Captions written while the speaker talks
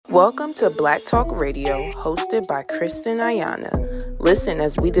Welcome to Black Talk Radio, hosted by Kristen Ayana. Listen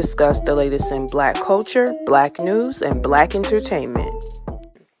as we discuss the latest in Black culture, Black news, and Black entertainment.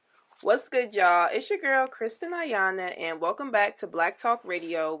 What's good, y'all? It's your girl, Kristen Ayana, and welcome back to Black Talk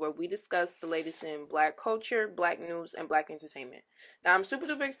Radio, where we discuss the latest in Black culture, Black news, and Black entertainment. Now, I'm super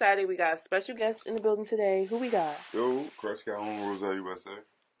duper excited. We got a special guest in the building today. Who we got? Yo, Cruch, Calhoun, Roselle, USA.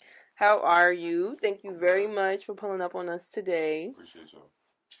 How are you? Thank you very much for pulling up on us today. Appreciate y'all.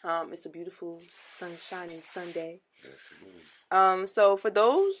 It's a beautiful, sunshiny Sunday. Yes, it is. So for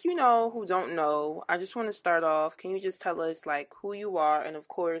those, who don't know, I just want to start off. Can you just tell us, who you are and, of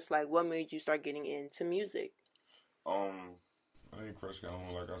course, what made you start getting into music? My name Cruch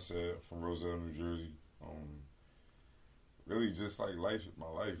Calhoun, like I said, from Roselle, New Jersey. Really just my life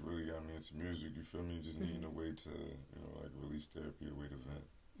really got me into music, you feel me? Just needing a way to, release therapy, a way to vent.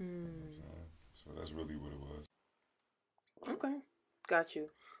 You know what I'm saying? So that's really what it was. Okay. Got you.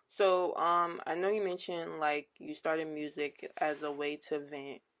 So, I know you mentioned, you started music as a way to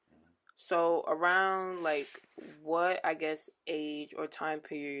vent. So, around, what, age or time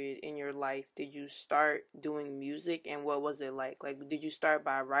period in your life did you start doing music, and what was it like? Did you start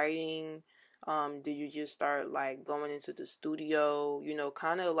by writing? Did you just start, going into the studio?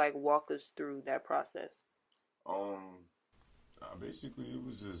 Kind of, walk us through that process. Basically, it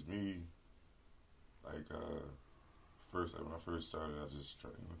was just me, first, when I first started, I just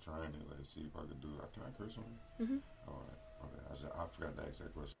trying to see if I could do it. Can I curse on it? Mm-hmm. All right. Okay. I forgot to ask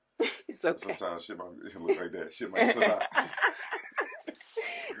that question. It's okay. Sometimes shit might look like that. Shit might slip out.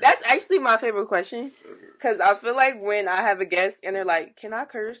 That's actually my favorite question. Because I feel like when I have a guest and they're like, can I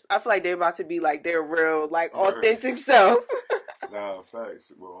curse? I feel like they're about to be their real, authentic self. Nah,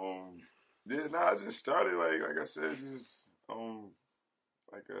 facts. Well, I just started, like I said, just,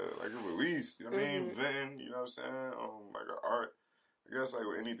 like a release, you know what I mean? Venting, you know what I'm saying? Like an art. I guess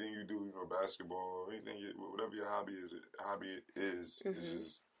with anything you do, basketball, anything, whatever your hobby is, it's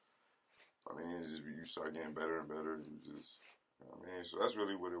just, it's just you start getting better and better. You just, you know what I mean? So that's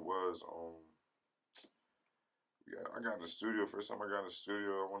really what it was. I got in the studio. First time I got in the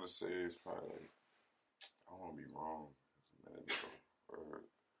studio, I want to say it's probably I don't want to be wrong.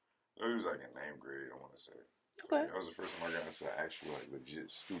 It was in 9th grade, I want to say. Okay. That was the first time I got into an actual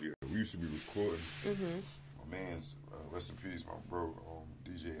legit studio. We used to be recording. My man's rest in peace, my bro,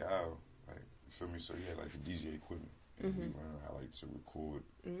 DJ Al. You feel me? So he had the DJ equipment, and we learned how to record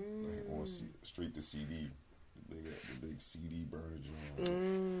on straight to CD, the big CD burner joint.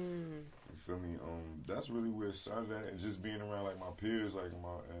 You feel me? That's really where it started at, and just being around my peers,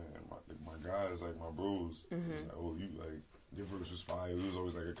 my guys, my bros. It was oh, you your verse was fire. It was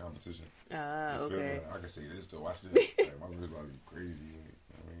always a competition. Okay. I can say this though. Watch this. My verse about to be crazy.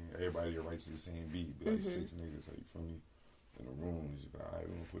 Everybody writes to the same beat. Be 6 niggas. You feel me? In the room, you just alright,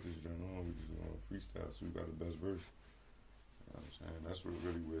 we're gonna put this joint on. We just gonna freestyle. So we got the best verse. You know what I'm saying? That's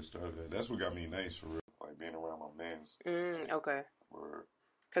really where it started at. That's what got me nice for real. Being around my mans. Okay. Word.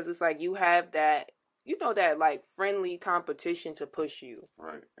 Because it's you have that. That friendly competition to push you.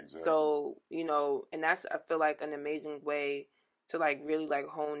 Right, exactly. So, and that's, I feel an amazing way to really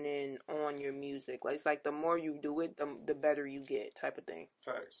hone in on your music. It's the more you do it, the better you get type of thing.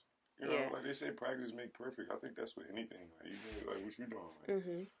 Facts. They say practice make perfect. I think that's with anything. You know, what you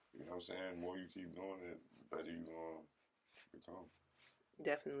doing. You know what I'm saying? The more you keep doing it, the better you gonna become.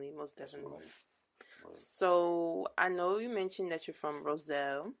 Definitely, most definitely. Right. So, I know you mentioned that you're from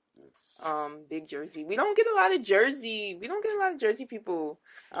Roselle. Yes. Big Jersey. We don't get a lot of Jersey people.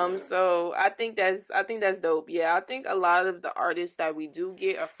 So I think that's dope. Yeah, I think a lot of the artists that we do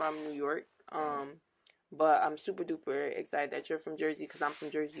get are from New York. But I'm super duper excited that you're from Jersey because I'm from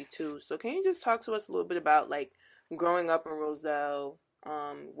Jersey too. So can you just talk to us a little bit about growing up in Roselle,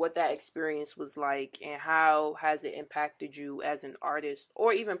 what that experience was like, and how has it impacted you as an artist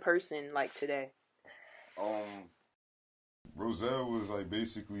or even person today? Roselle was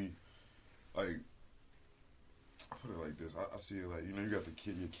basically I put it like this. I see it you got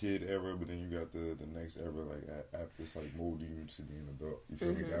your kid era, but then you got the next era after it's molding you to be an adult. You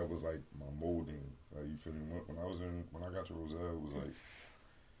feel me? That was my molding. You feel me? When I got to Roselle, it was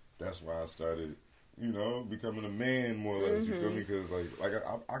that's why I started becoming a man more or less. You feel me? Because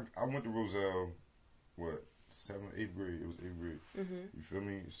I went to Roselle, 7th, 8th grade. It was 8th grade. You feel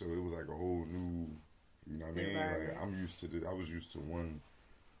me? So it was a whole new. You know what I mean? I was used to one,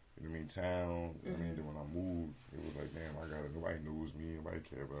 you know what I mean, town. I mean, then when I moved, it was damn, nobody knows me, nobody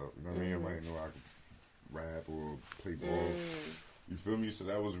care about, you know what I mean? Everybody know I could rap or play ball. You feel me? So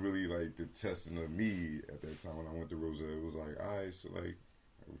that was really the testing of me at that time when I went to Roselle. It was alright, so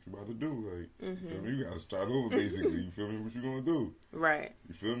what you about to do? Like, you feel me? You gotta start over, basically. You feel me? What you gonna do? Right.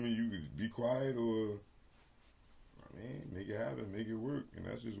 You feel me? You could be quiet or, I mean, make it happen, make it work. And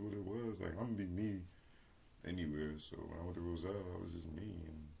that's just what it was. Like, I'm gonna be me anywhere. So when I went to Roselle, I was just me.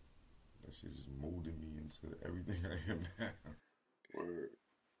 And that shit just molded me into everything I am now. Word.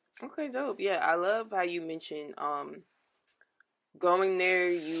 Okay, dope. Yeah, I love how you mentioned going there,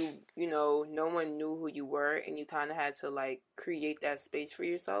 you know, no one knew who you were, and you kind of had to like create that space for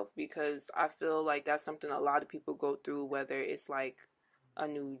yourself, because I feel like that's something a lot of people go through, whether it's like a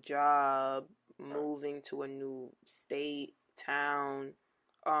new job, moving to a new state, town.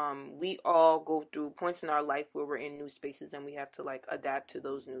 We all go through points in our life where we're in new spaces and we have to like adapt to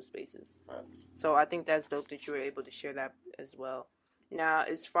those new spaces. So I think that's dope that you were able to share that as well. Now,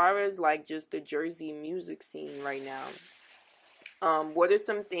 as far as like just the Jersey music scene right now, what are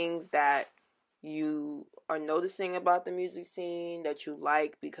some things that you are noticing about the music scene that you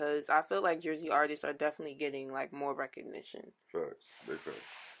like? Because I feel like Jersey artists are definitely getting like more recognition. Facts, big facts.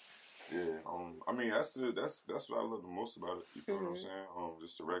 Yeah, I mean that's what I love the most about it. You feel what I'm saying?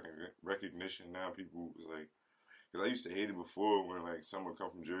 Just the recognition now. People was like, because I used to hate it before when like someone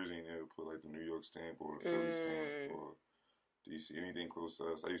come from Jersey and they would put like the New York stamp or the Philly stamp or DC, anything close to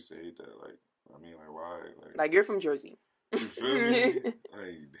us. I used to hate that. Like, I mean, like why? Like you're from Jersey. You feel me?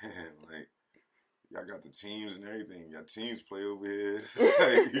 Like, damn, like y'all got the teams and everything. Y'all teams play over here.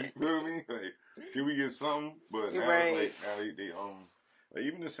 Like, you feel me? Like, can we get something? But now it's like now they like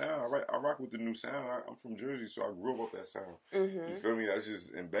even the sound. I rock with the new sound. I'm from Jersey, so I grew up with that sound. You feel me? That's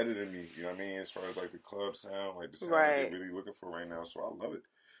just embedded in me. You know what I mean? As far as like the club sound, like the sound that they're really looking for right now. So I love it.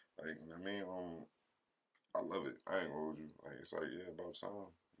 Like, you know what I mean? I love it. I ain't gonna hold you. Like, it's like, yeah, about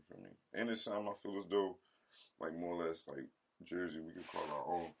time. You feel me? And this time I feel as though, like, more or less, like, Jersey, we could call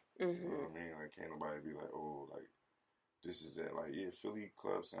our own. You know what I mean? Like, can't nobody be like, oh, like, this is that. Like, yeah, Philly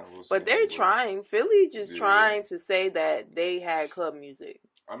club sound a little But they're trying. Philly just trying to say that they had club music.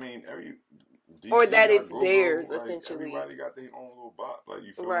 I mean, DC or that it's theirs, like, essentially. Everybody got their own little bop. Like,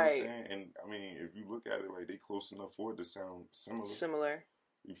 you feel what I'm saying? And, I mean, if you look at it, like, they close enough for it to sound similar.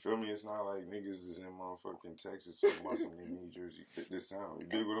 You feel me? It's not like niggas is in motherfucking Texas talking about some New Jersey. This sound. You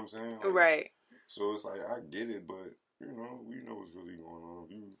dig what I'm saying? Like, right. So it's like, I get it, but, you know, we know what's really going on.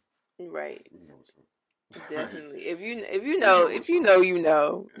 Right. We know what's up. Definitely. If you know, you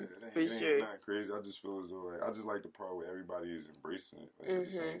know. Yeah, for sure. Not crazy. I just feel as though, like, I just like the part where everybody is embracing it. Like, at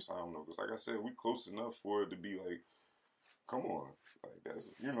the same time, though. Because, like I said, we close enough for it to be like, come on. Like, that's,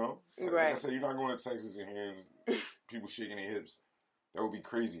 you know. Like I said, you're not going to Texas and hearing people shaking their hips. That would be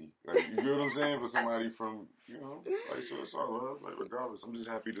crazy. Like, you know what I'm saying? For somebody from, you know, like, so it's all love. Like, regardless, I'm just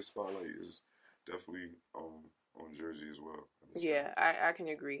happy the spotlight is definitely on Jersey as well. Yeah, I can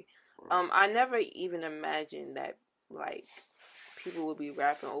agree. I never even imagined that, like, people would be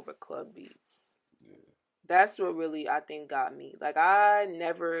rapping over club beats. Yeah. That's what really, I think, got me. Like, I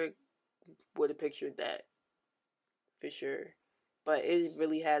never would have pictured that, for sure. But it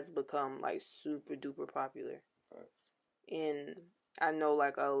really has become, like, super duper popular. And I know,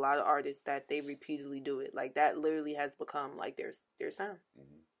 like, a lot of artists that they repeatedly do it. Like, that literally has become, like, their sound.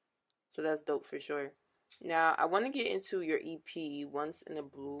 So that's dope for sure. Now, I want to get into your EP, Once in a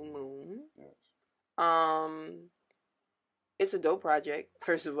Blue Moon. Yes. It's a dope project,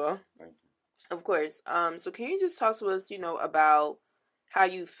 first of all. Thank you. Of course. So can you just talk to us, you know, about how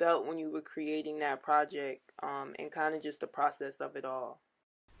you felt when you were creating that project, and kind of just the process of it all?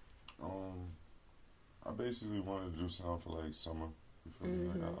 I basically wanted to do something for, like, summer. You feel me?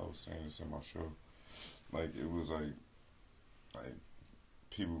 Like, I was saying this in my show. Like, it was like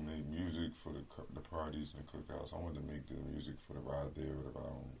people make music for the parties and the cookouts. I wanted to make the music for the ride there or the ride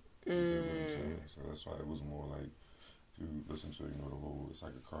home. You know what I'm saying? So that's why it was more like, if you listen to, you know, the whole, it's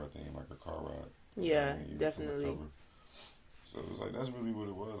like a car theme, like a car ride. Yeah, definitely. So it was like, that's really what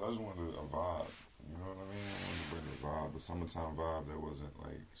it was. I just wanted a vibe. You know what I mean? I wanted to bring a vibe, a summertime vibe that wasn't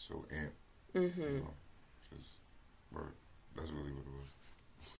like so amped. You know? That's really what it was.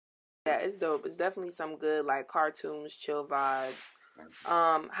 Yeah, it's dope. It's definitely some good, like, cartoons, chill vibes.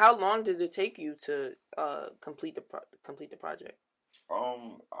 How long did it take you to complete the project? I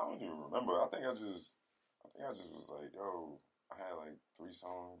don't even remember. I think I just was like, yo, I had like 3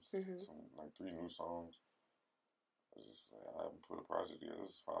 songs, some like 3 new songs. I was just like, I haven't put a project together. It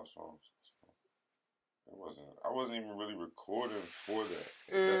was 5 songs. So I wasn't even really recording for that.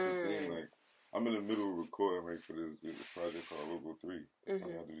 That's the thing. Like, I'm in the middle of recording, like, for this project called Local 3. I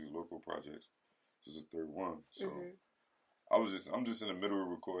do these local projects. This is the 3rd one. So I'm just in the middle of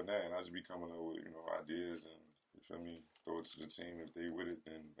recording that, and I just be coming up with, you know, ideas, and, you feel me, throw it to the team. If they with it,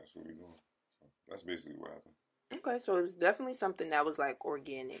 then that's what we doing. So that's basically what happened. Okay, so it was definitely something that was like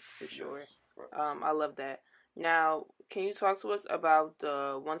organic for sure. Yes. Right. I love that. Now, can you talk to us about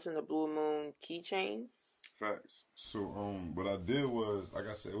the Once in the Blue Moon keychains? Facts. So what I did was, like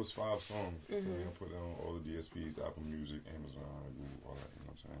I said, it was 5 songs. You feel me? Mm-hmm. I put it on all the DSPs, Apple Music, Amazon, Google, all that. You know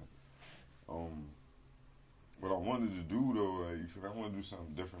what I'm saying? What I wanted to do though, like, you feel me? I wanted to do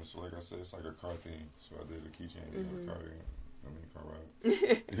something different. So like I said, it's like a car thing. So I did a keychain, you know, car thing. I mean, car ride.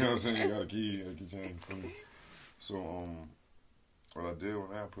 You know what I'm saying? You got a key, a keychain. You feel me? So what I did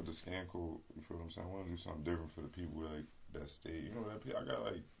when I put the scan code, you feel what I'm saying? I want to do something different for the people that stay. You know that I got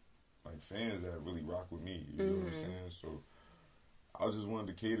like fans that really rock with me. You know what I'm saying? So I just wanted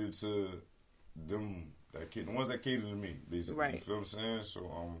to cater to them the ones that cater to me, basically. Right. You feel what I'm saying? So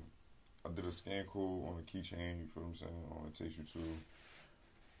I did a scan code on a keychain. You feel what I'm saying? It takes you to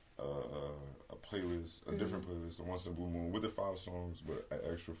a playlist, a different playlist, a Once in a Blue Moon with the 5 songs, but an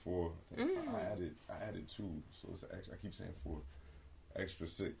extra 4. I added 2, so it's extra. I keep saying 4, extra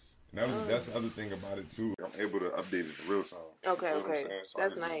 6. And that's the other thing about it too. I'm able to update it in real time. Okay, you know okay, so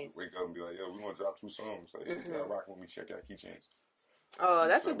that's I can nice. wake up and be like, yo, we gonna drop 2 songs. Like, y'all rocking with me, check out keychains. Oh,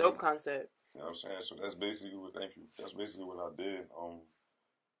 that's a dope concept. You know what I'm saying? So that's basically That's basically what I did.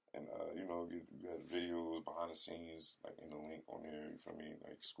 And you know, you had videos behind the scenes, like in the link on there. You feel me?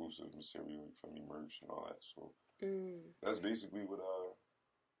 Like exclusive material. You feel me? Merch and all that. So that's basically what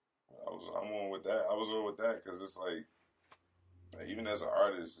I'm on with that. I was on with that because it's like even as an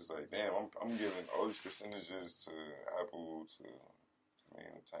artist, it's like damn, I'm giving all these percentages to Apple, to the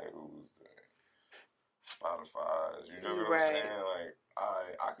titles, the Spotify's. You know what I'm saying?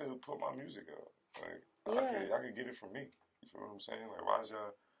 Like I could put my music out. Like I could get it from me. You feel what I'm saying? Like why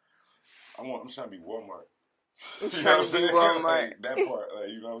y'all? I'm trying to be Walmart. You know what I'm saying? Like that part, like,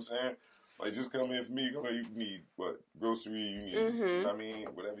 you know what I'm saying? Like just come in for me. Come in, you need what grocery you need. You know what I mean?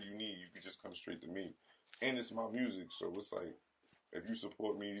 Whatever you need, you can just come straight to me. And it's my music, so it's like if you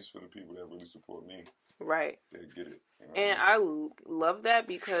support me, it's for the people that really support me. Right. They get it. You know and I love that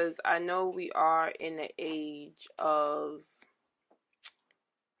because I know we are in the age of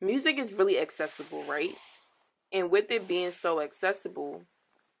music is really accessible, right? And with it being so accessible,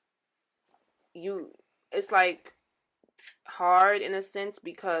 it's like hard in a sense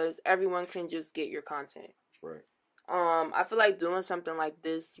because everyone can just get your content. Right. I feel like doing something like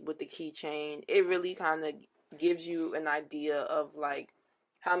this with the keychain, it really kind of gives you an idea of like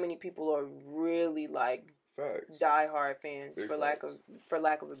how many people are really like diehard fans, Big for facts.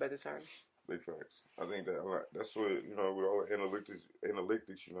 lack of a better term. Big facts. I think that's what, you know, with all the analytics,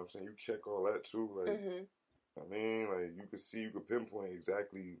 you know what I'm saying? You check all that too. Like, I mean, like you could pinpoint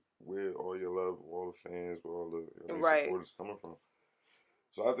exactly where all your love, all the fans, where all the supporters coming from.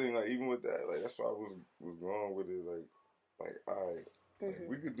 So I think like even with that, like that's why I was going with it. Like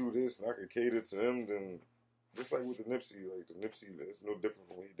we could do this, and I could cater to them. Then just like with the Nipsey, it's no different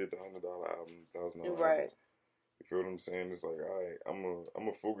from when he did the $100 album, $1,000 album. You feel what I'm saying? It's like, all right, I'm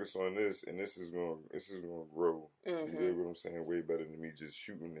gonna focus on this, and this is gonna grow. You know what I'm saying? Way better than me just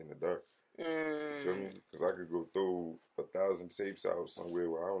shooting in the dark. You feel me? Because I could go throw 1,000 tapes out somewhere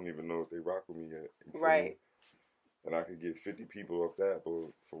where I don't even know if they rock with me yet. You feel me? And I could get 50 people off that,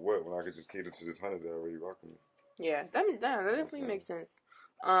 but for what? When I could just cater to this 100 that already rock with me. Yeah, that definitely makes sense.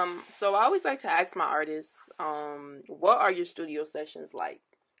 So I always like to ask my artists, what are your studio sessions like?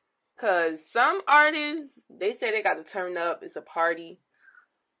 Cause some artists, they say they got to turn up. It's a party.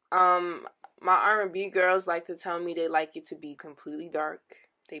 My R&B girls like to tell me they like it to be completely dark.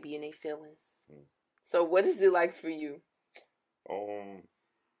 They be in their feelings. So what is it like for you? I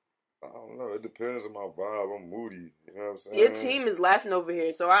don't know. It depends on my vibe. I'm moody. You know what I'm saying? Your team is laughing over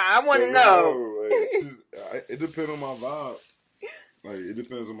here, so I want to know. Like, it depends on my vibe. Like, it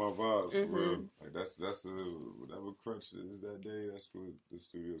depends on my vibe, for real. Like, that's whatever Cruch is that day, that's what the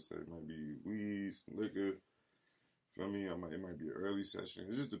studio said. It might be weed, some liquor. Feel me? It might be an early session.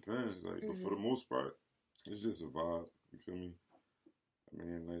 It just depends. Like, but for the most part, it's just a vibe. You feel me? I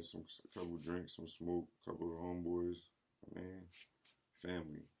mean, like, a couple drinks, some smoke, a couple of homeboys. I mean,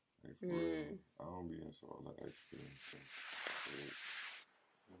 family. Like, for real. I don't be into all that extra shit.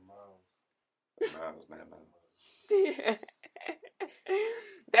 Miles.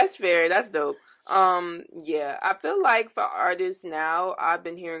 That's fair. That's dope. Yeah, I feel like for artists now, I've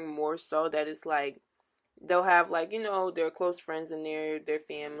been hearing more so that it's like they'll have like, you know, their close friends in their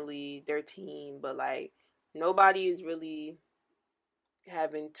family, their team, but like nobody is really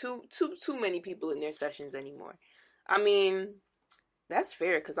having too many people in their sessions anymore. I mean, that's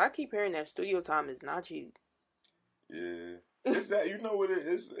fair because I keep hearing that studio time is not cheap. Yeah, it's that, you know what it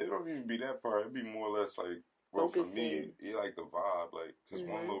is. It don't even be that part. It be more or less like Well, for focusing. me, it like the vibe, like, because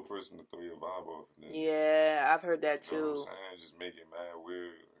one little person to throw your vibe off, and then, Yeah, I've heard that you know what I'm too. saying, just make it mad weird.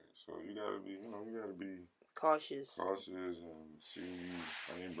 Like, so you gotta be, you gotta be Cautious. and see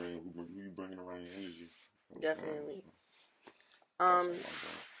who you bringing around your energy. Definitely. So,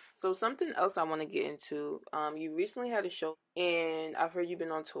 so something else I want to get into. You recently had a show, and I've heard you've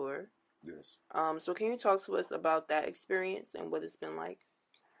been on tour. Yes. So can you talk to us about that experience and what it's been like?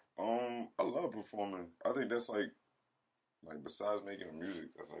 I love performing. I think that's like besides making the music,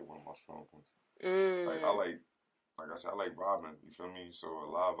 that's like one of my strong points. Like I said, I like vibing. You feel me? So a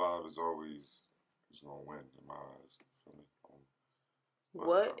live vibe is always gonna win in my eyes. You feel me?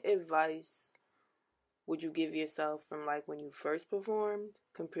 What advice would you give yourself from like when you first performed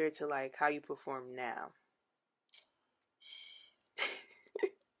compared to like how you perform now?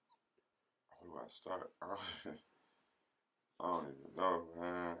 Where do I start? I don't even know,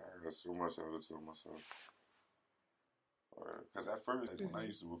 man. I got so much I have to tell myself. Because at first, like, when I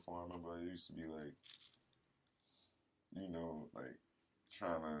used to perform, I remember I used to be like, like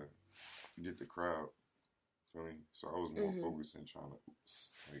trying to get the crowd. Feel me? So I was more focused in trying to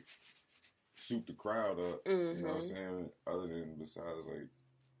like soup the crowd up. You know what I'm saying? Other than besides like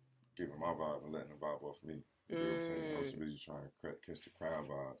giving my vibe and letting the vibe off me. You know what I'm saying? I was busy trying to catch the crowd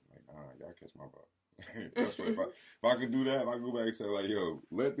vibe. Like, y'all catch my vibe. That's what if I could do that, if I could go back and say like, yo,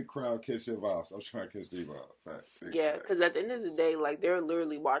 let the crowd catch your vibe. I'm trying to catch their vibe. Facts. Yeah, because at the end of the day, like they're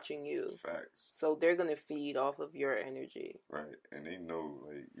literally watching you. Facts. So they're gonna feed off of your energy. Right, and they know,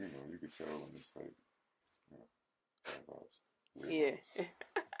 like, you could tell when it's like, bad vibes. Yeah.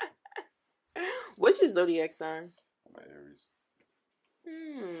 What's your zodiac sign? I'm an Aries.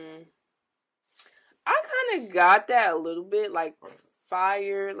 I kind of got that a little bit, like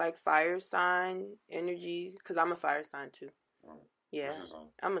fire sign energy, because I'm a fire sign too. Right. Yeah. What's your sign?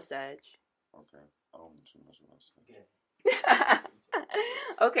 I'm a Sag. Okay. I don't know too much about Sag.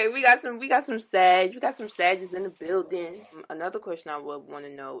 Okay, we got some Sag. We got some Sages in the building. Another question I would want to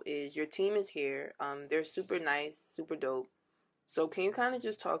know is your team is here. They're super nice, super dope. So can you kind of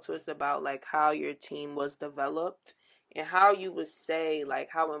just talk to us about like how your team was developed and how you would say like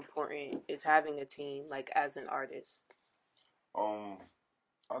how important is having a team like as an artist?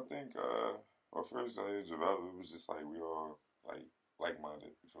 I think well, first I developed, it was just like we all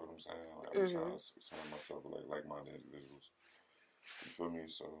like-minded. You feel what I'm saying? Like I'm trying to surround myself with like-minded individuals. You feel me?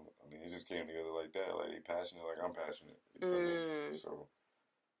 So I mean, it just came together like that. Like they passionate, like I'm passionate. You feel me? So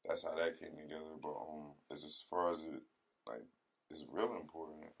that's how that came together. But as far as it like, it's real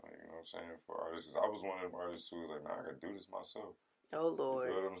important. Like, you know what I'm saying, for artists. I was one of them artists who was like, nah, I gotta do this myself. Oh Lord.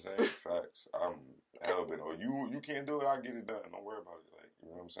 You feel what I'm saying? Facts. I'm hell-bent. Oh, you can't do it. I'll get it done. Don't worry about it. Like,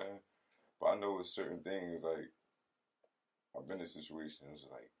 you know what I'm saying? But I know with certain things, like, I've been in situations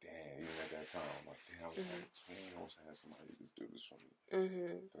like, damn, even at that time, I'm like, damn, I was like, I wish I had somebody just do this for me.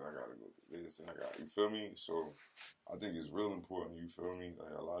 Because I gotta go do this and you feel me? So I think it's real important, you feel me?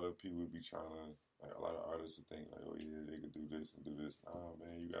 Like, a lot of people be trying to, like, a lot of artists would think, like, oh yeah, they could do this and do this. Nah,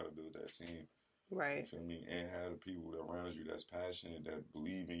 man, you gotta build that team. Right. You feel me? And have the people around you that's passionate, that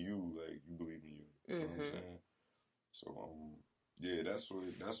believe in you, like you believe in you. You know what I'm saying? So yeah, that's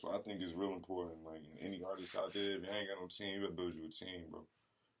what I think is real important. Like any artist out there, if you ain't got no team, you gotta build you a team, bro.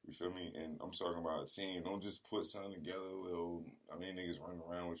 You feel me? And I'm talking about a team. Don't just put something together. Well, I mean, niggas running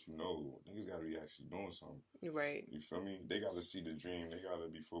around with niggas gotta be actually doing something. Right. You feel me? They gotta see the dream. They gotta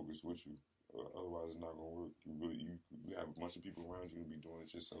be focused with you. Otherwise, it's not gonna work. You have a bunch of people around you to be doing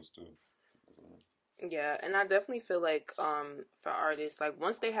it yourself still. Yeah, and I definitely feel like for artists, like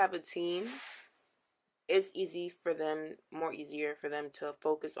once they have a team, it's more easier for them to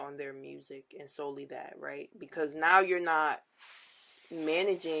focus on their music and solely that, right? Because now you're not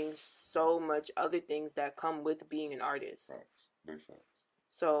managing so much other things that come with being an artist. Facts. Big facts.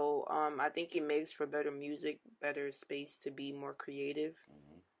 So I think it makes for better music, better space to be more creative.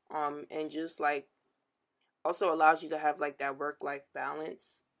 And just like also allows you to have like that work-life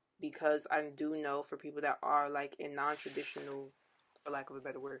balance, because I do know for people that are like in non-traditional, for lack of a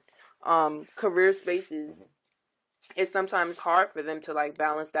better word, career spaces, it's sometimes hard for them to like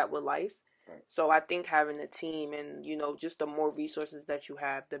balance that with life. So I think having a team and just the more resources that you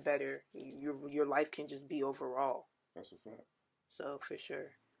have, the better your life can just be overall. That's a fact. So for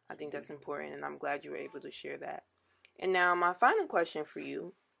sure, I think that's important, and I'm glad you were able to share that. And now my final question for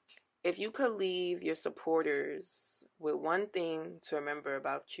you: if you could leave your supporters with one thing to remember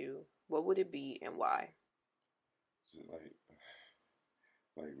about you, what would it be and why? Is it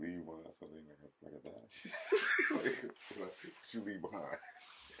like leave one? I feel like I died. Like what you leave behind?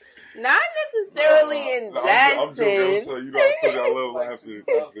 Not necessarily in that I'm sense. joking. You know, I told you I love laughing. You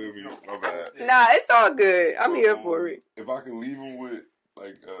feel me? My bad. Nah, it's all good. I'm here for it. If I could leave them with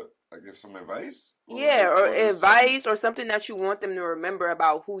like if some advice. Or advice or something that you want them to remember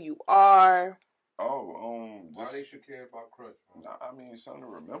about who you are. Why they should care about Cruch? I mean, something to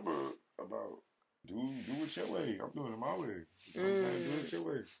remember about. Do it your way. I'm doing it my way. You know what I'm saying? Do it your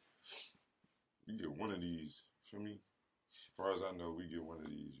way. You get one of these for me. As far as I know, we get one of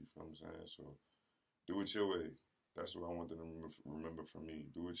these. You feel what I'm saying? So do it your way. That's what I want them to remember from me.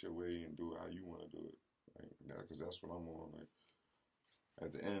 Do it your way and do it how you want to do it. Like, because that's what I'm on. Like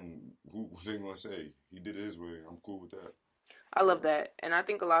at the end, who they gonna say? He did it his way. I'm cool with that. I love that, and I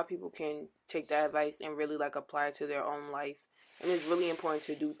think a lot of people can take that advice and really like apply it to their own life. And it's really important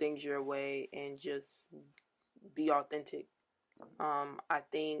to do things your way and just be authentic. I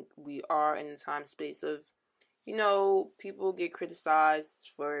think we are in the time space of, people get criticized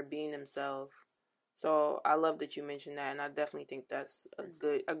for being themselves. So I love that you mentioned that, and I definitely think that's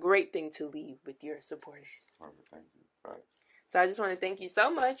a great thing to leave with your supporters. Thank you. Thanks. So I just want to thank you so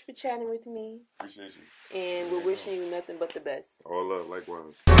much for chatting with me. Appreciate you. And we're wishing you nothing but the best. All love,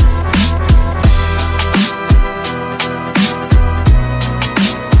 likewise.